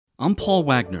I'm Paul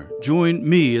Wagner. Join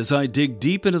me as I dig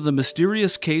deep into the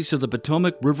mysterious case of the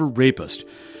Potomac River rapist.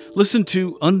 Listen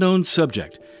to Unknown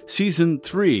Subject, Season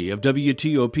 3 of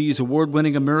WTOP's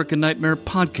award-winning American Nightmare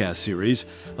podcast series,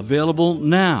 available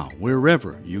now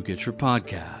wherever you get your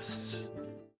podcasts.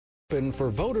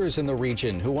 For voters in the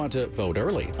region who want to vote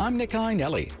early, I'm Nick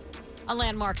Einelli. A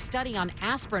landmark study on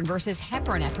aspirin versus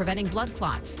heparin at preventing blood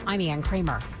clots. I'm Ian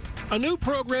Kramer. A new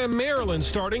program Maryland's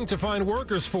starting to find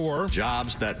workers for.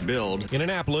 Jobs that build. In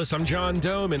Annapolis, I'm John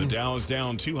Doman. The Dow's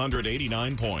down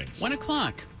 289 points. 1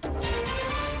 o'clock.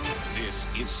 This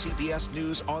is CBS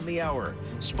News on the Hour,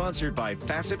 sponsored by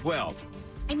Facet Wealth.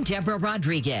 I'm Deborah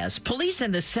Rodriguez. Police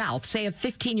in the South say a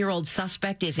 15-year-old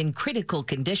suspect is in critical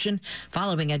condition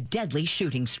following a deadly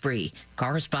shooting spree.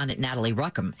 Correspondent Natalie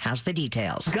Ruckham has the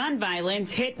details. Gun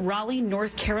violence hit Raleigh,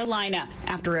 North Carolina,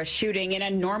 after a shooting in a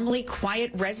normally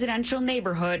quiet residential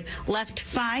neighborhood left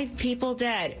 5 people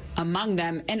dead, among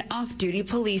them an off-duty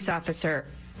police officer.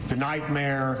 The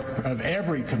nightmare of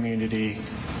every community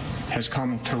has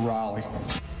come to Raleigh.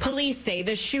 Police say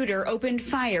the shooter opened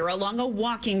fire along a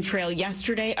walking trail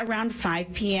yesterday around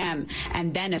 5 p.m.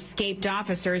 and then escaped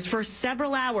officers for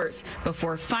several hours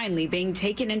before finally being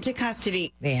taken into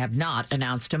custody. They have not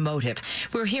announced a motive.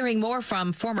 We're hearing more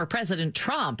from former President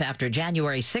Trump after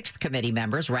January 6th committee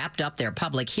members wrapped up their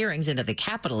public hearings into the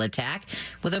Capitol attack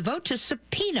with a vote to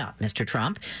subpoena Mr.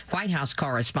 Trump. White House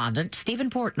correspondent Stephen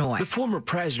Portnoy. The former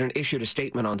president issued a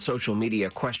statement on social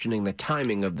media questioning the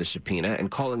timing of the subpoena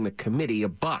and calling the committee a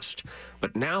bust.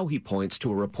 But now he points to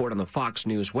a report on the Fox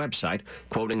News website,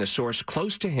 quoting a source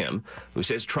close to him who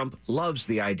says Trump loves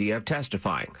the idea of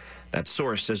testifying. That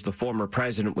source says the former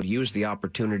president would use the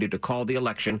opportunity to call the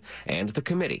election and the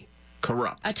committee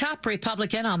corrupt. A top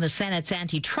Republican on the Senate's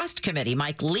Antitrust Committee,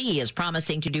 Mike Lee, is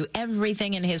promising to do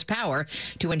everything in his power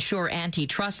to ensure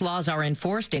antitrust laws are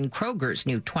enforced in Kroger's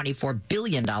new $24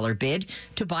 billion bid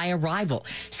to buy a rival.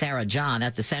 Sarah John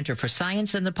at the Center for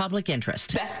Science and the Public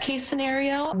Interest. Best case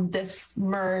scenario, this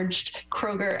merged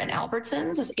Kroger and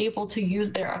Albertsons is able to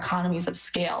use their economies of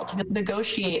scale to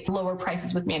negotiate lower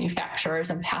prices with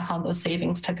manufacturers and pass on those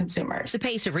savings to consumers. The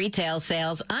pace of retail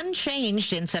sales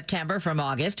unchanged in September from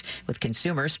August, with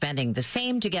consumers spending the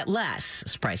same to get less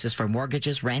as prices for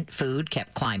mortgages, rent, food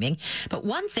kept climbing. But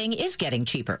one thing is getting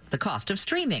cheaper, the cost of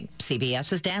streaming.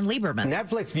 CBS's Dan Lieberman.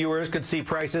 Netflix viewers could see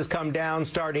prices come down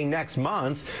starting next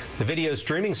month. The video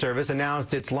streaming service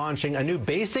announced it's launching a new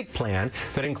basic plan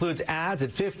that includes ads at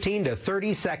 15 to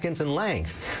 30 seconds in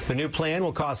length. The new plan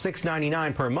will cost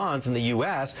 $6.99 per month in the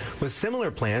U.S., with similar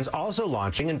plans also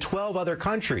launching in 12 other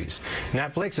countries.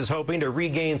 Netflix is hoping to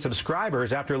regain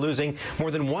subscribers after losing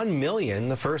more than 1 million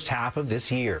the first half of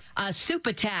this year. A soup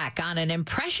attack on an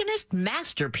impressionist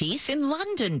masterpiece in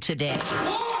London today.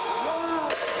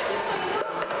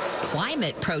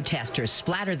 Climate protesters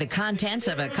splattered the contents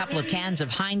of a couple of cans of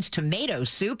Heinz tomato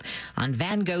soup on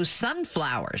Van Gogh's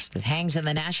Sunflowers that hangs in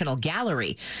the National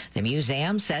Gallery. The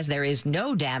museum says there is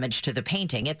no damage to the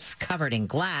painting. It's covered in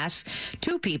glass.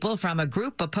 2 people from a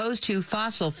group opposed to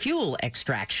fossil fuel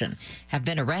extraction have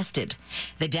been arrested.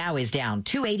 The Dow is down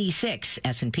 286,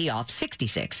 S&P off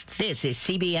 66. This is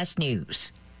CBS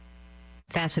News.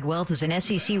 Facet Wealth is an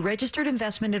SEC-registered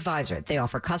investment advisor. They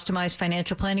offer customized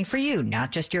financial planning for you,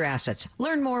 not just your assets.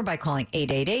 Learn more by calling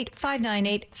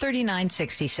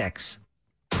 888-598-3966.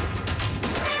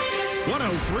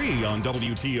 103 on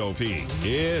WTOP.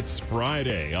 It's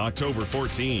Friday, October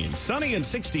 14. Sunny and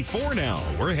 64 now.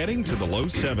 We're heading to the low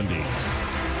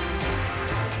 70s.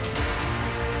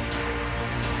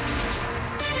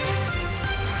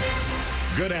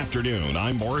 Good afternoon.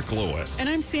 I'm Mark Lewis. And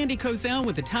I'm Sandy Kozel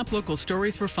with the top local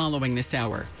stories we're following this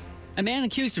hour. A man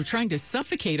accused of trying to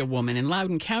suffocate a woman in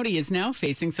Loudoun County is now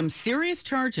facing some serious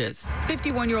charges.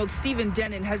 51-year-old Stephen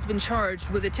Denon has been charged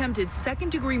with attempted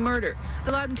second-degree murder.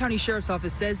 The Loudoun County Sheriff's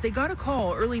Office says they got a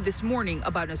call early this morning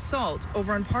about an assault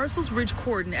over on Parcels Ridge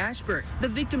Court in Ashburn. The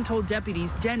victim told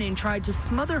deputies Denon tried to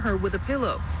smother her with a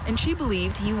pillow, and she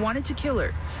believed he wanted to kill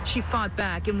her. She fought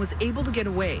back and was able to get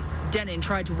away. Denon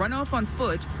tried to run off on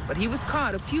foot, but he was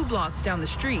caught a few blocks down the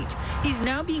street. He's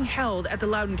now being held at the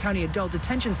Loudoun County Adult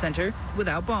Detention Center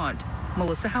without bond.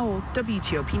 Melissa Howell,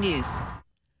 WTOP News.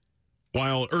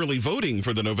 While early voting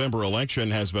for the November election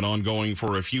has been ongoing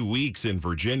for a few weeks in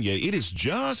Virginia, it is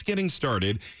just getting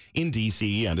started in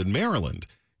D.C. and in Maryland.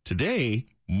 Today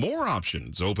More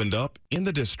options opened up in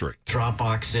the district. Drop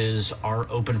boxes are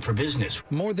open for business.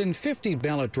 More than 50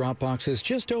 ballot drop boxes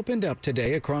just opened up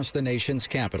today across the nation's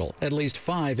capital, at least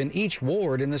 5 in each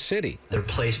ward in the city. They're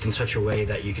placed in such a way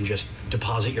that you can just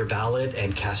deposit your ballot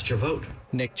and cast your vote.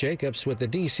 Nick Jacobs with the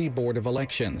D.C. Board of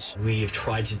Elections. We've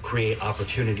tried to create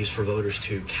opportunities for voters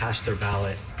to cast their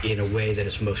ballot in a way that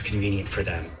is most convenient for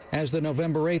them. As the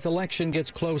November 8th election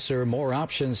gets closer, more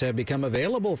options have become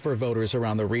available for voters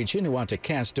around the region who want to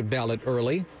cast a ballot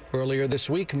early. Earlier this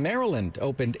week, Maryland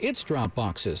opened its drop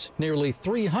boxes, nearly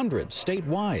 300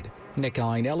 statewide. Nick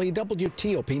Iannelli,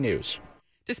 WTOP News.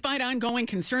 Despite ongoing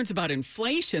concerns about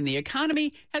inflation, the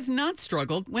economy has not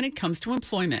struggled when it comes to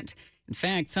employment. In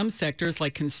fact, some sectors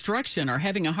like construction are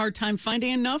having a hard time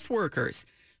finding enough workers.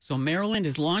 So Maryland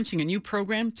is launching a new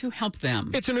program to help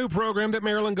them. It's a new program that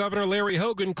Maryland Governor Larry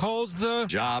Hogan calls the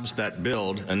Jobs That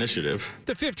Build Initiative.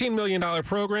 The $15 million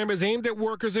program is aimed at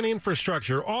workers in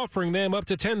infrastructure, offering them up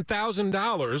to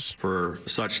 $10,000 for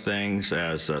such things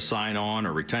as a sign-on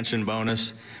or retention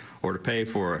bonus, or to pay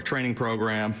for a training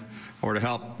program, or to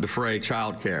help defray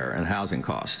child care and housing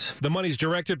costs. The money's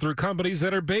directed through companies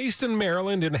that are based in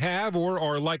Maryland and have or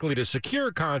are likely to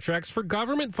secure contracts for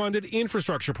government-funded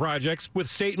infrastructure projects with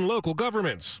state and local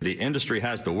governments. The industry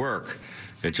has the work.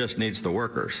 It just needs the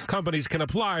workers. Companies can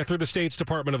apply through the state's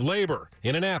Department of Labor.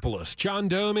 In Annapolis, John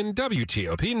Doman,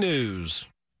 WTOP News.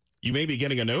 You may be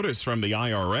getting a notice from the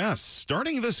IRS.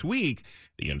 Starting this week,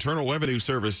 the Internal Revenue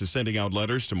Service is sending out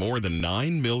letters to more than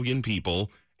 9 million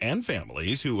people and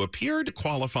families who appear to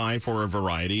qualify for a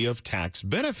variety of tax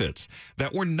benefits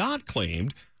that were not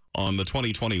claimed on the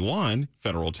 2021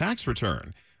 federal tax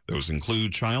return. Those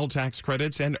include child tax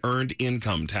credits and earned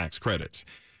income tax credits.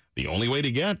 The only way to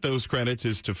get those credits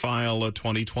is to file a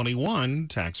 2021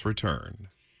 tax return.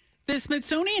 The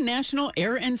Smithsonian National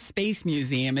Air and Space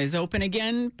Museum is open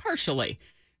again partially.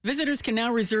 Visitors can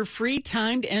now reserve free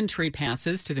timed entry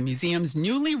passes to the museum's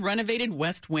newly renovated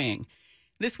West Wing.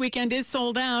 This weekend is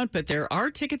sold out, but there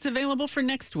are tickets available for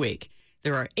next week.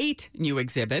 There are 8 new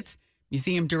exhibits.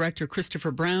 Museum Director Christopher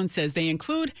Brown says they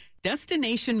include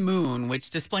Destination Moon,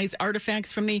 which displays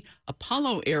artifacts from the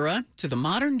Apollo era to the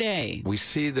modern day. We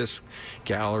see this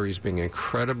gallery as being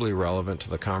incredibly relevant to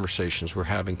the conversations we're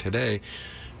having today,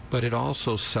 but it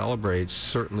also celebrates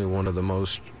certainly one of the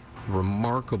most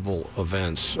remarkable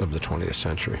events of the 20th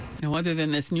century. Now, other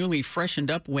than this newly freshened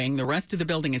up wing, the rest of the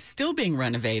building is still being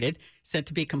renovated, set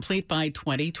to be complete by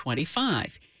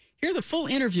 2025. Hear the full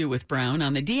interview with Brown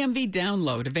on the DMV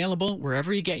download, available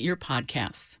wherever you get your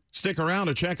podcasts. Stick around,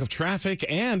 a check of traffic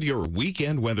and your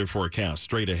weekend weather forecast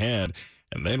straight ahead.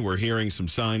 And then we're hearing some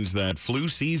signs that flu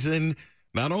season,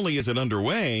 not only is it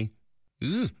underway,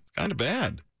 it's kind of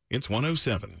bad. It's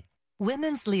 107.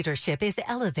 Women's leadership is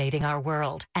elevating our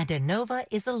world, and Inova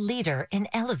is a leader in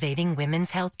elevating women's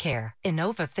health care.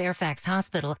 Inova Fairfax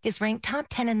Hospital is ranked top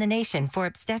 10 in the nation for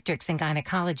obstetrics and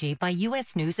gynecology by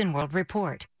U.S. News & World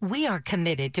Report. We are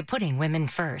committed to putting women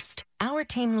first. Our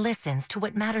team listens to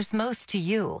what matters most to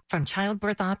you, from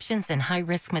childbirth options and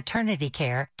high-risk maternity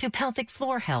care to pelvic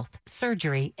floor health,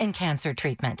 surgery, and cancer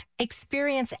treatment.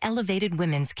 Experience elevated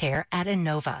women's care at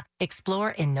Inova.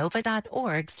 Explore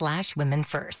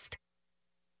Inova.org/womenfirst.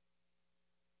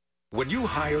 When you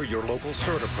hire your local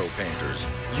CertaPro painters,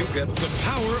 you get the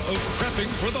power of prepping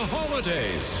for the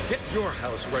holidays. Get your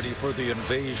house ready for the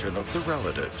invasion of the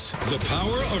relatives. The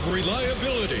power of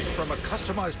reliability. From a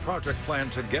customized project plan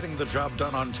to getting the job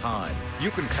done on time,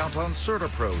 you can count on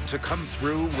CertaPro to come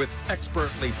through with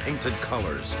expertly painted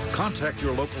colors. Contact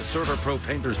your local CertaPro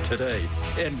painters today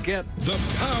and get the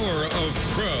power of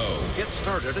pro. Get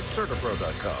started at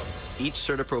CertaPro.com. Each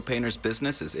CertaPro painter's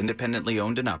business is independently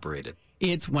owned and operated.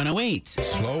 It's 108.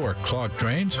 Slow or clogged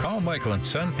drains? Call Michael &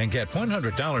 Son and get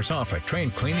 $100 off at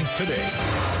drain cleaning today.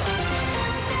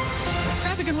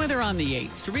 Traffic and weather on the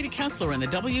 8s. To Rita Kessler in the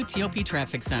WTOP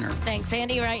Traffic Center. Thanks,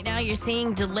 Andy. Right now, you're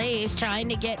seeing delays trying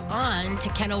to get on to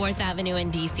Kenilworth Avenue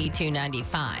and DC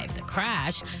 295. The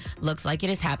crash looks like it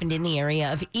has happened in the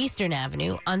area of Eastern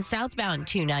Avenue on southbound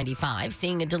 295.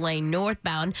 Seeing a delay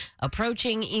northbound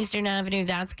approaching Eastern Avenue.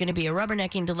 That's going to be a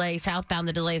rubbernecking delay. Southbound,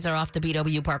 the delays are off the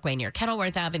BW Parkway near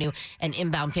Kenilworth Avenue, and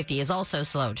inbound 50 is also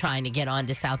slow trying to get on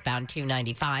to southbound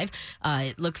 295.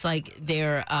 It looks like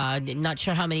they're not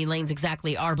sure how many lanes exactly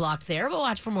are blocked there, but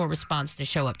watch for more response to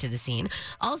show up to the scene.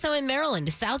 Also in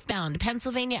Maryland, southbound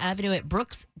Pennsylvania Avenue at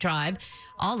Brooks Drive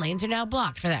All lanes are now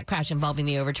blocked for that crash involving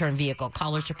the overturned vehicle.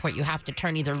 Callers report you have to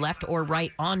turn either left or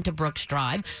right onto Brooks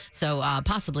Drive, so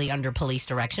possibly under police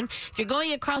direction. If you're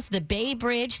going across the Bay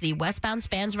Bridge, the westbound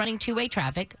span's running two-way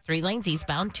traffic, 3 lanes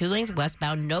eastbound, 2 lanes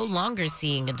westbound, no longer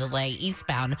seeing a delay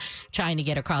eastbound trying to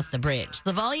get across the bridge.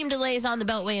 The volume delays on the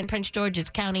Beltway in Prince George's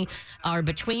County are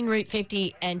between Route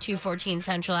 50 and 214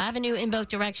 Central Avenue in both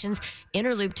directions.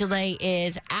 Interloop delay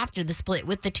is after the split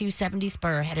with the 270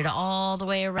 spur headed all the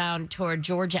way around toward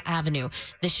Georgia Avenue.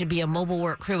 This should be a mobile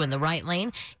work crew in the right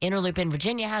lane. Interloop in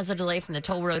Virginia has a delay from the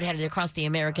toll road headed across the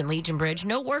American Legion Bridge.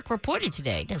 No work reported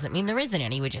today. Doesn't mean there isn't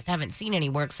any. We just haven't seen any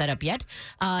work set up yet.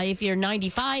 If you're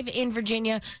 95 in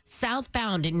Virginia,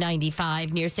 southbound at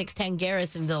 95 near 610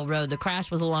 Garrisonville Road, the crash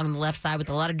was along the left side with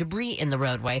a lot of debris in the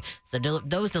roadway, so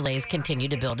those delays continue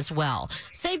to build as well.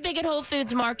 Save big at Whole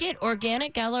Foods Market.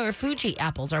 Organic, Gala, or Fuji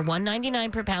apples are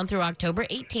 $1.99 per pound through October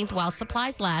 18th while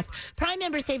supplies last. Prime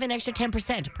members save an extra 10%.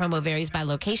 Promo varies by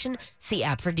location. See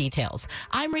app for details.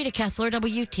 I'm Rita Kessler,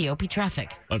 WTOP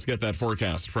Traffic. Let's get that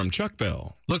forecast from Chuck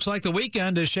Bell. Looks like the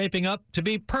weekend is shaping up to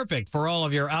be perfect for all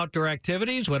of your outdoor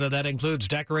activities, whether that includes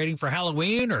decorating for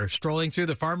Halloween or strolling through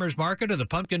the farmer's market or the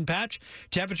pumpkin patch.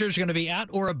 Temperatures are going to be at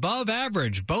or above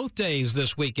average both days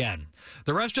this weekend.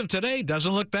 The rest of today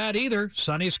doesn't look bad either.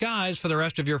 Sunny skies for the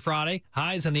rest of your Friday,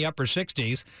 highs in the upper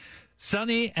 60s.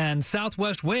 Sunny and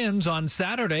southwest winds on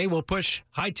Saturday will push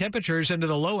high temperatures into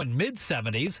the low and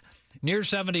mid-70s. Near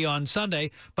 70 on Sunday,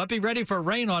 but be ready for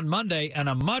rain on Monday and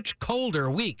a much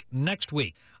colder week next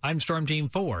week. I'm Storm Team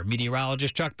 4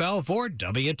 meteorologist Chuck Bell for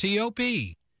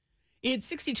WTOP. It's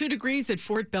 62 degrees at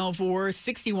Fort Belvoir,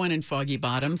 61 in Foggy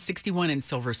Bottom, 61 in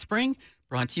Silver Spring.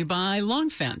 Brought to you by Long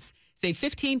Fence. Save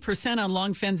 15% on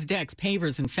Long Fence decks,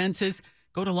 pavers, and fences.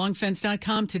 Go to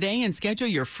longfence.com today and schedule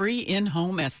your free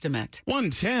in-home estimate.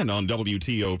 110 on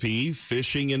WTOP.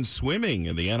 Fishing and swimming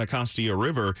in the Anacostia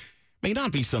River may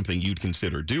not be something you'd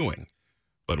consider doing,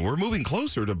 but we're moving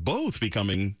closer to both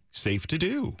becoming safe to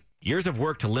do. Years of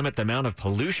work to limit the amount of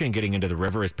pollution getting into the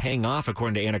river is paying off,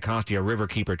 according to Anacostia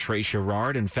riverkeeper Trey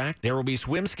Sherrard. In fact, there will be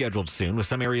swims scheduled soon, with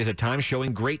some areas at times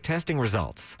showing great testing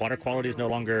results. Water quality is no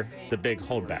longer the big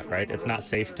holdback, right? It's not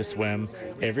safe to swim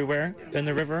everywhere in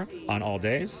the river on all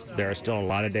days. There are still a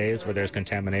lot of days where there's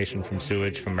contamination from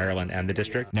sewage from Maryland and the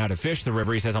district. Now, to fish the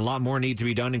river, he says a lot more needs to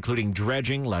be done, including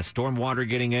dredging, less storm water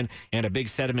getting in, and a big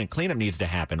sediment cleanup needs to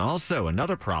happen. Also,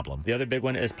 another problem. The other big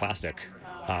one is plastic.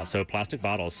 So plastic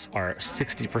bottles are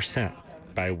 60%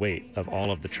 by weight of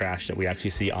all of the trash that we actually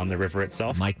see on the river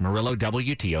itself. Mike Murillo,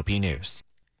 WTOP News.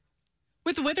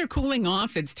 With the weather cooling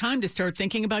off, it's time to start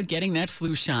thinking about getting that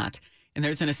flu shot. And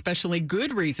there's an especially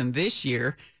good reason this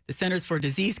year. The Centers for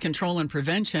Disease Control and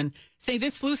Prevention say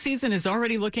this flu season is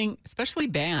already looking especially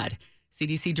bad.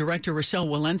 CDC Director Rochelle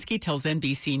Walensky tells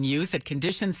NBC News that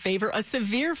conditions favor a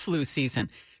severe flu season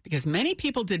because many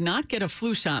people did not get a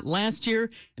flu shot last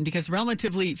year and because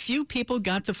relatively few people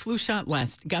got the flu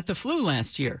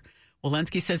last year.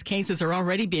 Walensky says cases are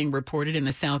already being reported in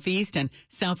the southeast and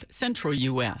south central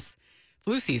U.S.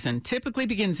 Flu season typically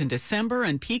begins in December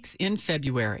and peaks in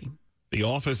February. The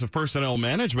Office of Personnel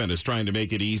Management is trying to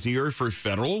make it easier for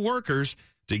federal workers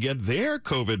to get their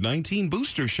COVID-19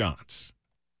 booster shots.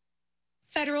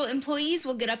 Federal employees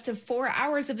will get up to 4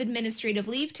 hours of administrative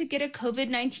leave to get a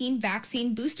COVID-19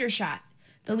 vaccine booster shot.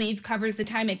 The leave covers the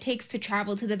time it takes to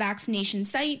travel to the vaccination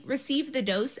site, receive the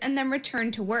dose, and then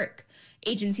return to work.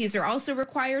 Agencies are also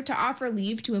required to offer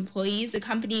leave to employees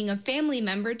accompanying a family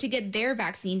member to get their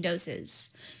vaccine doses.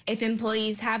 If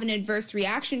employees have an adverse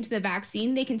reaction to the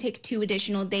vaccine, they can take 2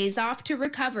 additional days off to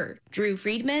recover. Drew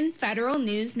Friedman, Federal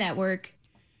News Network.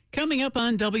 Coming up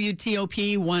on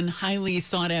WTOP, one highly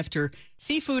sought-after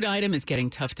seafood item is getting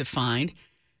tough to find.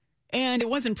 And it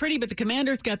wasn't pretty, but the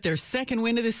Commanders got their second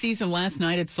win of the season last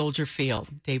night at Soldier Field.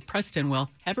 Dave Preston will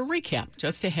have a recap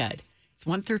just ahead. It's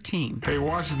 1:13. Hey,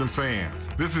 Washington fans,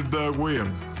 this is Doug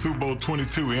Williams, Super Bowl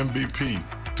 22 MVP.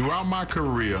 Throughout my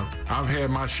career, I've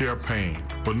had my share of pain,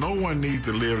 but no one needs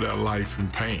to live their life in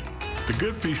pain. The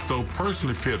Good Feet store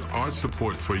personally fits arch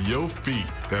support for your feet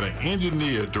that are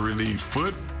engineered to relieve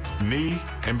foot, knee,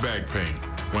 and back pain.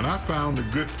 When I found the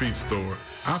Good Feet store,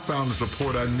 I found the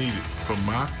support I needed for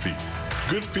my feet.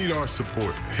 Good Feet Arch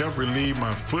Support helped relieve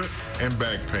my foot and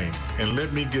back pain and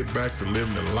let me get back to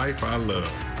living the life I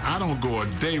love. I don't go a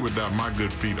day without my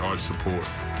Good Feet Arch Support.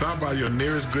 Stop by your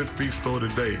nearest Good Feet store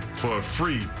today for a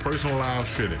free personalized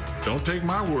fitting. Don't take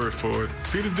my word for it.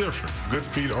 See the difference Good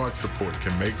Feet Arch Support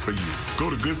can make for you. Go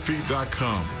to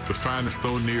goodfeet.com to find the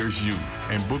store nearest you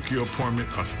and book your appointment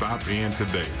or stop in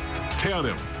today. Tell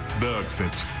them Doug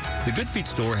sent you. The Good Feet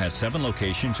store has 7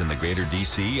 locations in the greater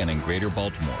D.C. and in greater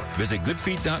Baltimore. Visit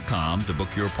goodfeet.com to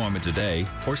book your appointment today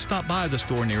or stop by the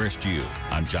store nearest you.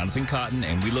 I'm Jonathan Cotton,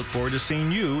 and we look forward to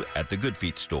seeing you at the Good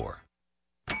Feet store.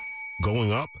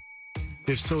 Going up?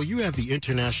 If so, you have the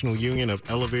International Union of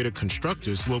Elevator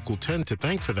Constructors Local 10 to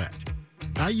thank for that.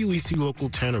 IUEC Local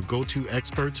 10 are go-to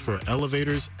experts for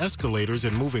elevators, escalators,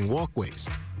 and moving walkways.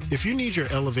 If you need your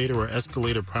elevator or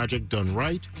escalator project done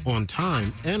right, on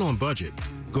time, and on budget,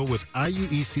 go with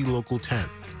IUEC Local 10,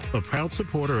 a proud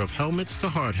supporter of helmets to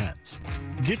hard hats.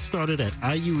 Get started at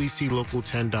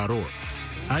IUECLocal10.org.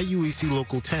 IUEC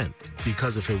Local 10,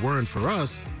 because if it weren't for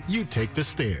us, you'd take the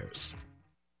stairs.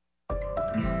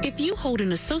 If you hold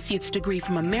an associate's degree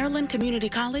from a Maryland community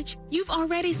college, you've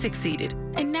already succeeded.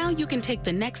 And now you can take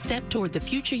the next step toward the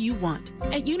future you want.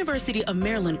 At University of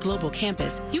Maryland Global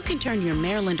Campus, you can turn your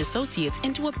Maryland associates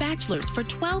into a bachelor's for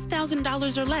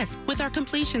 $12,000 or less with our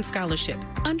completion scholarship.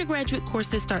 Undergraduate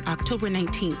courses start October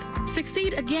 19th.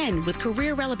 Succeed again with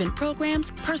career-relevant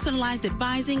programs, personalized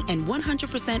advising, and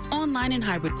 100% online and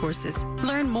hybrid courses.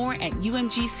 Learn more at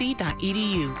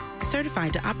umgc.edu.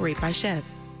 Certified to operate by Chev.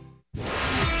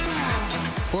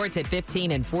 Sports at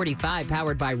 15 and 45,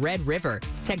 powered by Red River.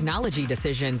 Technology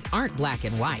decisions aren't black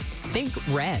and white. Think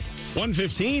red.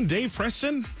 1:15, Dave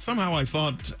Preston. Somehow I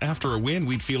thought after a win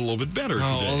we'd feel a little bit better today.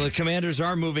 Well, the Commanders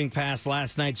are moving past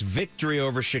last night's victory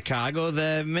over Chicago.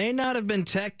 That may not have been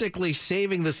technically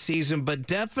saving the season, but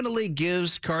definitely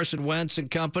gives Carson Wentz and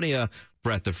company a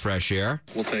breath of fresh air.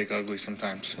 We'll take ugly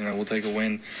sometimes. We'll take a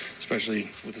win,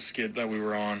 especially with the skid that we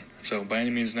were on. So by any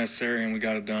means necessary, and we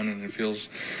got it done, and it feels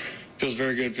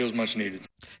very good, feels much needed.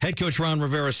 Head coach Ron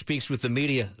Rivera speaks with the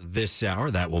media this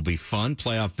hour. That will be fun.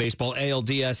 Playoff baseball,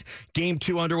 ALDS, Game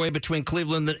 2 underway between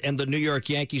Cleveland and the New York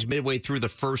Yankees midway through the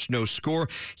first, no score.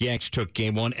 Yanks took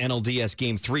Game 1. NLDS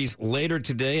Game 3's later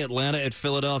today. Atlanta at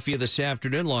Philadelphia this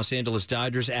afternoon. Los Angeles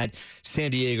Dodgers at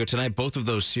San Diego tonight. Both of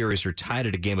those series are tied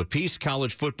at a game apiece.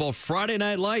 College football, Friday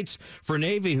Night Lights for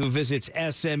Navy, who visits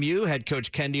SMU. Head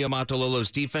coach Ken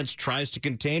Niumatalolo's defense tries to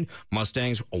contain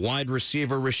Mustangs wide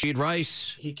receiver Rashid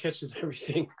Rice. He catches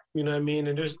everything. You know what I mean?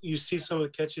 And you see some of the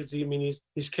catches. I mean,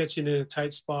 he's catching in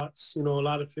tight spots, a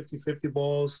lot of 50-50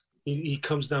 balls. He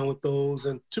comes down with those.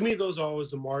 And to me, those are always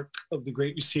the mark of the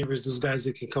great receivers, those guys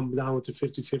that can come down with the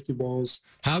 50-50 balls.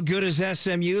 How good is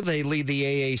SMU? They lead the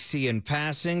AAC in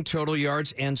passing, total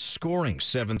yards, and scoring.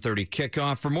 7:30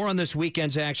 kickoff. For more on this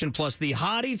weekend's action, plus the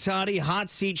hotty-toddy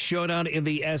hot seat showdown in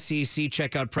the SEC,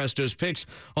 check out Presto's picks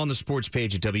on the sports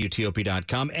page at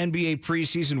WTOP.com. NBA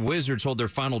preseason Wizards hold their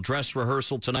final dress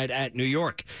rehearsal tonight at New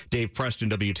York. Dave Preston,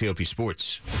 WTOP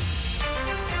Sports.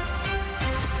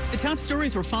 The top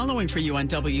stories we're following for you on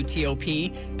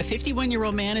WTOP. A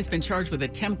 51-year-old man has been charged with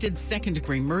attempted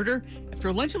second-degree murder after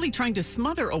allegedly trying to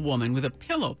smother a woman with a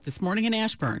pillow this morning in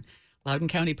Ashburn. Loudoun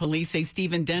County police say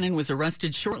Stephen Denon was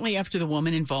arrested shortly after the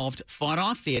woman involved fought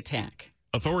off the attack.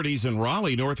 Authorities in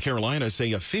Raleigh, North Carolina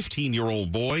say a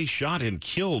 15-year-old boy shot and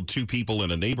killed 2 people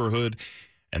in a neighborhood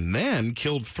and then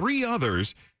killed 3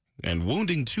 others and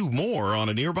wounding 2 more on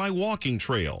a nearby walking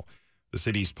trail. The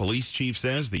city's police chief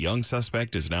says the young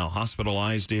suspect is now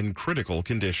hospitalized in critical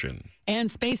condition. And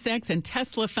SpaceX and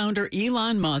Tesla founder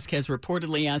Elon Musk has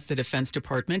reportedly asked the Defense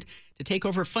Department to take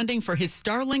over funding for his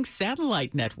Starlink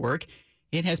satellite network.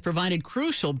 It has provided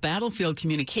crucial battlefield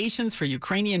communications for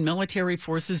Ukrainian military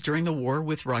forces during the war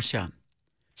with Russia.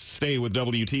 Stay with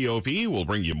WTOP. We'll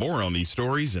bring you more on these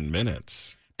stories in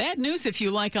minutes. Bad news if you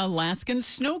like Alaskan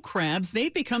snow crabs.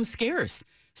 They've become scarce.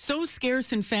 So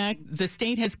scarce, in fact, the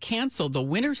state has canceled the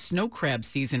winter snow crab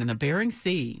season in the Bering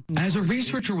Sea. As a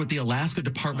researcher with the Alaska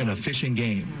Department of Fish and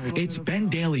Game, it's Ben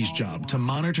Daly's job to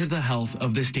monitor the health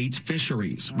of the state's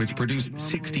fisheries, which produce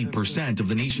 60% of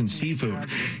the nation's seafood.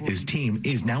 His team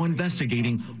is now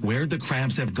investigating where the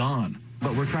crabs have gone.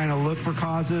 But we're trying to look for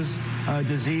causes.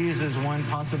 Disease is one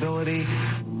possibility.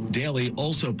 Daly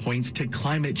also points to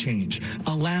climate change.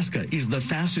 Alaska is the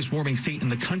fastest warming state in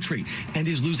the country and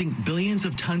is losing billions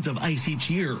of tons of ice each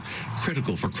year,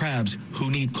 critical for crabs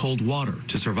who need cold water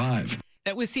to survive.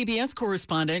 That was CBS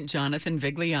correspondent Jonathan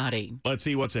Vigliotti. Let's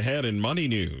see what's ahead in money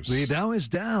news. The Dow is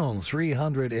down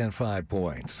 305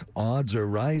 points. Odds are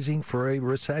rising for a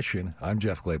recession. I'm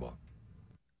Jeff Clabaugh.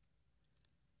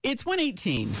 It's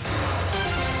 1:18.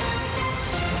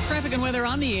 Traffic and weather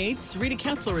on the 8s. Rita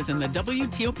Kessler is in the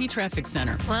WTOP Traffic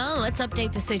Center. Well, let's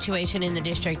update the situation in the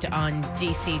district on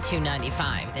DC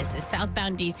 295. This is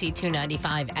southbound DC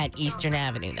 295 at Eastern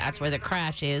Avenue. That's where the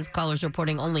crash is. Callers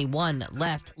reporting only one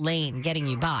left lane getting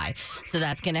you by. So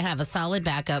that's going to have a solid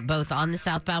backup both on the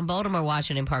southbound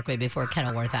Baltimore-Washington Parkway before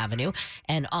Kenilworth Avenue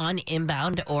and on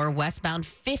inbound or westbound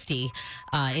 50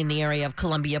 in the area of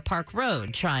Columbia Park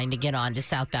Road trying to get on to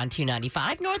southbound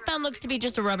 295. Northbound looks to be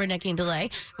just a rubbernecking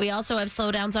delay. We also have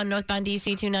slowdowns on northbound DC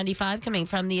 295 coming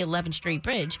from the 11th Street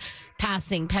Bridge,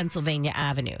 passing Pennsylvania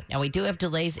Avenue. Now, we do have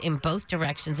delays in both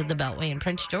directions of the Beltway in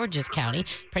Prince George's County,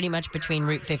 pretty much between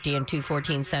Route 50 and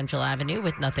 214 Central Avenue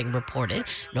with nothing reported.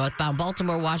 Northbound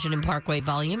Baltimore-Washington Parkway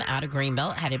volume out of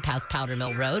Greenbelt, headed past Powder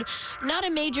Mill Road. Not a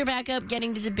major backup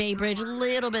getting to the Bay Bridge. A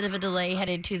little bit of a delay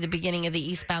headed to the beginning of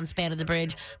the eastbound span of the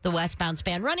bridge. The westbound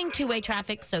span running two-way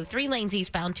traffic, so 3 lanes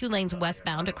eastbound, 2 lanes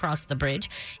westbound across the bridge.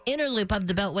 Inner loop of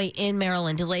the Beltway in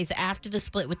Maryland, delays after the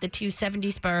split with the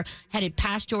 270 spur headed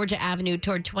past Georgia Avenue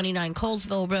toward 29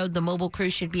 Colesville Road. The mobile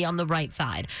crew should be on the right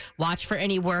side. Watch for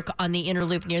any work on the inner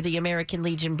loop near the American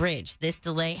Legion Bridge. This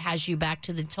delay has you back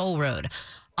to the toll road.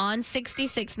 On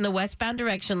 66 in the westbound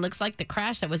direction, looks like the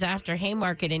crash that was after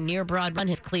Haymarket and near Broad Run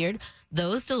has cleared.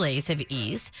 Those delays have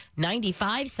eased.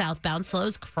 95 southbound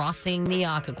slows crossing the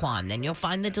Occoquan. Then you'll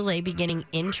find the delay beginning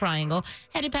in Triangle.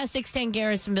 Headed past 610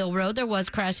 Garrisonville Road, there was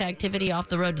crash activity off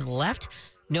the road to the left.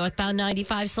 Northbound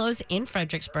 95 slows in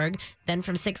Fredericksburg, then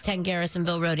from 610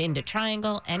 Garrisonville Road into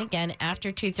Triangle, and again after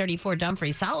 234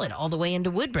 Dumfries, solid all the way into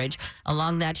Woodbridge.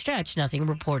 Along that stretch, nothing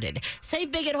reported.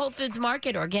 Save big at Whole Foods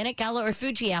Market. Organic Gala or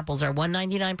Fuji apples are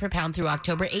 $1.99 per pound through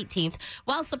October 18th.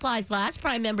 While supplies last,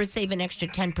 Prime members save an extra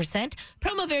 10%.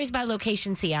 Promo varies by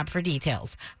location. See app for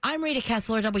details. I'm Rita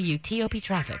Kessler, WTOP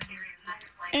Traffic.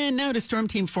 And now to Storm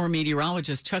Team 4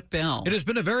 meteorologist Chuck Bell. It has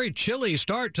been a very chilly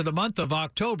start to the month of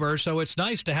October, so it's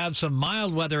nice to have some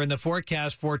mild weather in the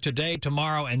forecast for today,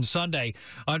 tomorrow, and Sunday.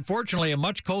 Unfortunately, a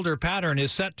much colder pattern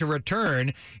is set to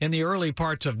return in the early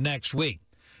parts of next week.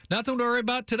 Nothing to worry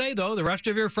about today, though. The rest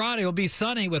of your Friday will be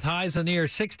sunny with highs near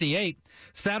 68.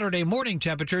 Saturday morning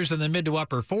temperatures in the mid to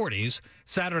upper 40s.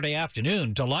 Saturday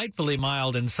afternoon, delightfully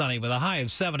mild and sunny with a high of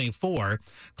 74.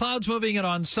 Clouds moving in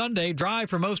on Sunday, dry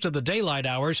for most of the daylight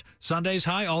hours. Sunday's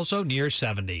high also near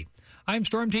 70. I'm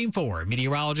Storm Team 4,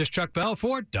 meteorologist Chuck Bell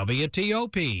for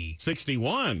WTOP.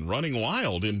 61, running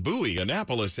wild in Bowie,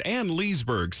 Annapolis, and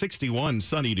Leesburg. 61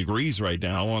 sunny degrees right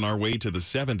now, on our way to the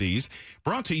 70s.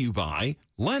 Brought to you by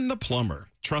Len the Plumber.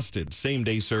 Trusted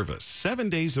same-day service, 7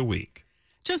 days a week.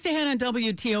 Just ahead on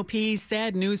WTOP,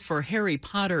 sad news for Harry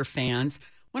Potter fans.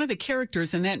 One of the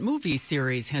characters in that movie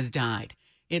series has died.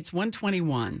 It's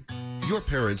 1:21. Your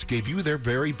parents gave you their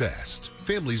very best.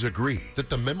 Families agree that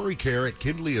the memory care at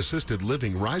Kindley Assisted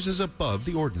Living rises above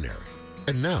the ordinary.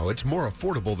 And now it's more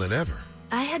affordable than ever.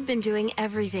 I had been doing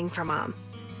everything for Mom.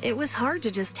 It was hard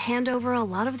to just hand over a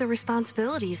lot of the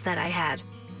responsibilities that I had.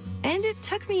 And it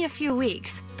took me a few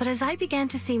weeks, but as I began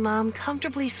to see Mom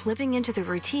comfortably slipping into the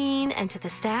routine and to the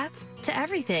staff, to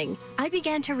everything, I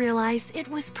began to realize it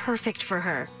was perfect for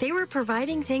her. They were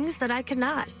providing things that I could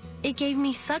not. It gave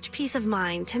me such peace of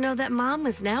mind to know that Mom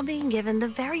was now being given the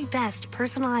very best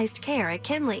personalized care at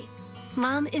Kindley.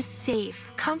 Mom is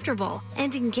safe, comfortable,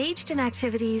 and engaged in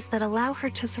activities that allow her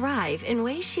to thrive in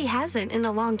ways she hasn't in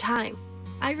a long time.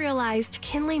 I realized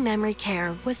Kindley Memory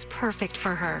Care was perfect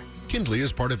for her. Kindley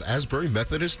is part of Asbury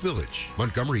Methodist Village,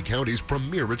 Montgomery County's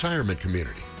premier retirement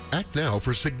community. Act now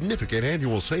for significant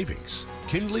annual savings.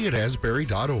 Kindley at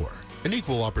Asbury.org, an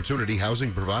equal opportunity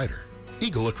housing provider.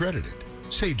 Eagle accredited.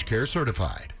 Sage Care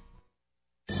certified.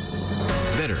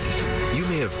 Veterans, you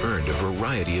may have earned a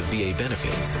variety of VA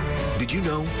benefits. Did you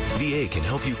know VA can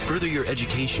help you further your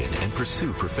education and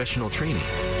pursue professional training?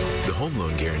 The Home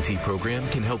Loan Guarantee Program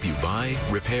can help you buy,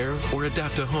 repair, or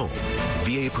adapt a home.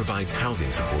 VA provides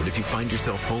housing support if you find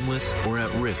yourself homeless or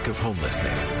at risk of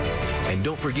homelessness. And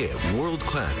don't forget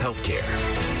world-class health care.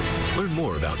 Learn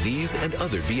more about these and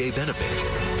other VA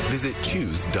benefits. Visit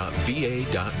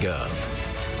choose.va.gov.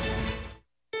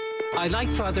 I'd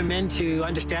like for other men to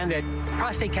understand that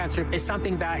prostate cancer is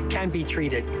something that can be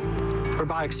treated.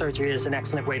 Robotic surgery is an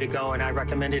excellent way to go, and I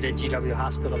recommend it at GW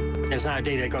Hospital. There's not a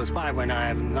day that goes by when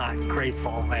I'm not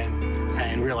grateful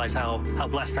and realize how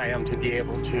blessed I am to be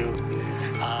able to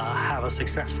have a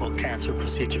successful cancer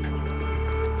procedure.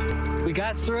 We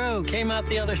got through, came out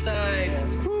the other side.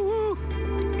 Yes.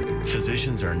 Woo-hoo.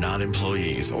 Physicians are not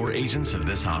employees or agents of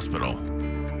this hospital.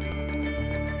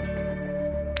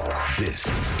 This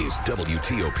is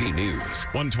WTOP News.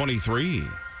 123.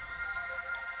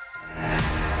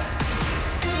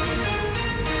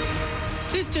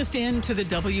 This just into the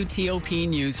WTOP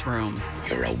newsroom.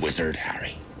 You're a wizard,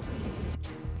 Harry.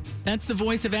 That's the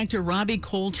voice of actor Robbie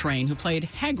Coltrane, who played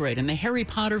Hagrid in the Harry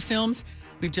Potter films.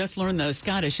 We've just learned the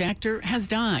Scottish actor has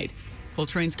died.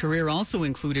 Coltrane's career also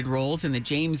included roles in the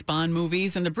James Bond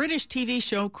movies and the British TV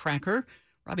show Cracker.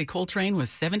 Robbie Coltrane was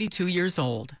 72 years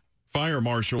old. Fire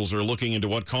marshals are looking into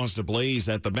what caused a blaze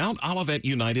at the Mount Olivet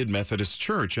United Methodist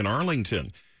Church in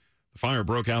Arlington. The fire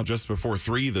broke out just before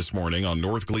 3 this morning on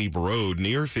North Glebe Road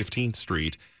near 15th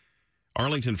Street.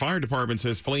 Arlington Fire Department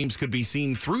says flames could be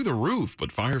seen through the roof, but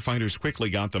firefighters quickly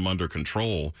got them under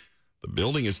control. The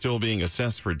building is still being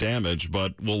assessed for damage,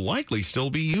 but will likely still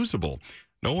be usable.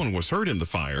 No one was hurt in the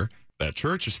fire. That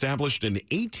church, established in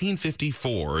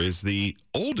 1854, is the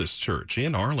oldest church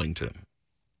in Arlington.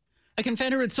 A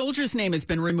Confederate soldier's name has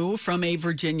been removed from a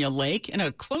Virginia lake in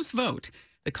a close vote.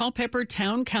 The Culpeper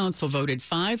Town Council voted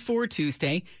 5-4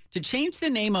 Tuesday to change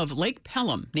the name of Lake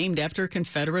Pelham, named after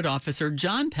Confederate officer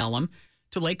John Pelham,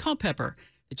 to Lake Culpeper.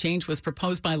 The change was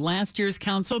proposed by last year's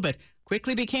council, but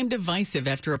quickly became divisive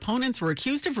after opponents were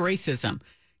accused of racism.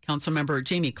 Councilmember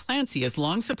Jamie Clancy has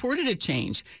long supported a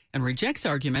change and rejects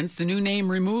arguments the new name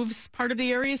removes part of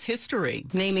the area's history.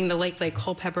 Naming the Lake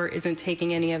Culpeper isn't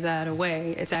taking any of that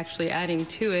away. It's actually adding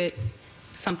to it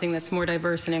something that's more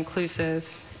diverse and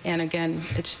inclusive. And again,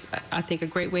 it's, I think, a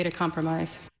great way to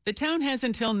compromise. The town has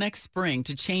until next spring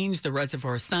to change the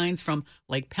reservoir signs from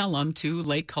Lake Pelham to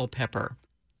Lake Culpeper.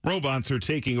 Robots are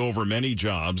taking over many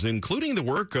jobs, including the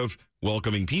work of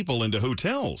welcoming people into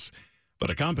hotels.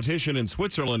 But a competition in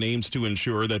Switzerland aims to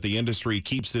ensure that the industry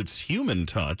keeps its human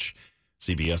touch.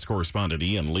 CBS correspondent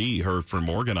Ian Lee heard from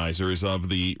organizers of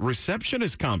the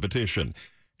receptionist competition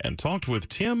and talked with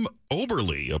Tim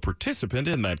Oberle, a participant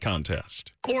in that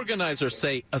contest. Organizers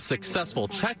say a successful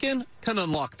check-in can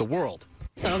unlock the world.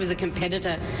 So I was a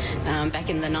competitor back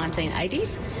in the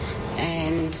 1980s,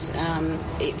 and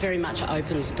it very much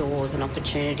opens doors and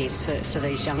opportunities for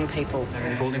these young people.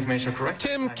 Full information correct?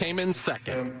 Tim came in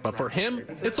second, but for him,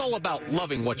 it's all about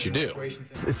loving what you do.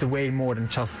 It's way more than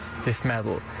just this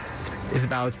medal. It's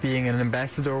about being an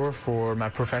ambassador for my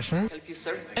profession.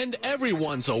 And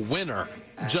everyone's a winner,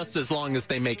 just as long as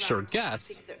they make sure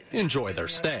guests enjoy their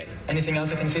stay. Anything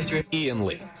else I can assist you with? Ian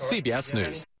Lee, CBS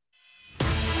News.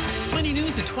 Money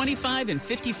News at 25 and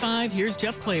 55. Here's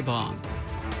Jeff Claybaugh.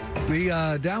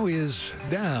 The Dow is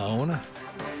down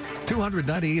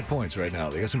 298 points right now.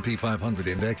 The S&P 500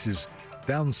 index is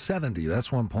down 70. That's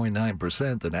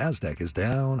 1.9%. The NASDAQ is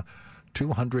down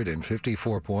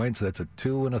 254 points. That's a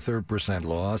 2.33%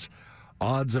 loss.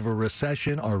 Odds of a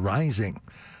recession are rising.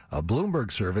 A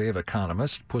Bloomberg survey of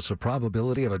economists puts the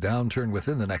probability of a downturn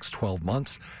within the next 12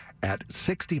 months at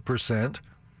 60%.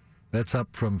 That's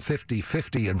up from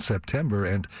 50-50 in September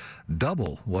and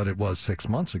double what it was 6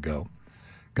 months ago.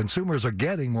 Consumers are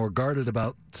getting more guarded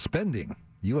about spending.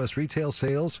 U.S. retail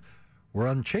sales were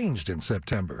unchanged in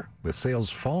September, with sales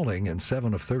falling in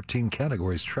 7 of 13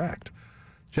 categories tracked.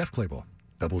 Jeff Claybaugh,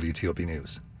 WTOP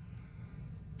News.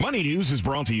 Money News is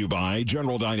brought to you by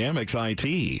General Dynamics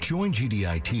IT. Join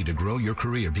GDIT to grow your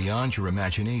career beyond your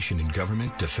imagination in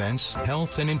government, defense,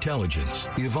 health, and intelligence.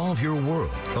 Evolve your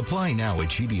world. Apply now at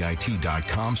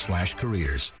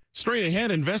GDIT.com/careers. Straight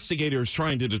ahead, investigators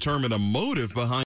trying to determine a motive behind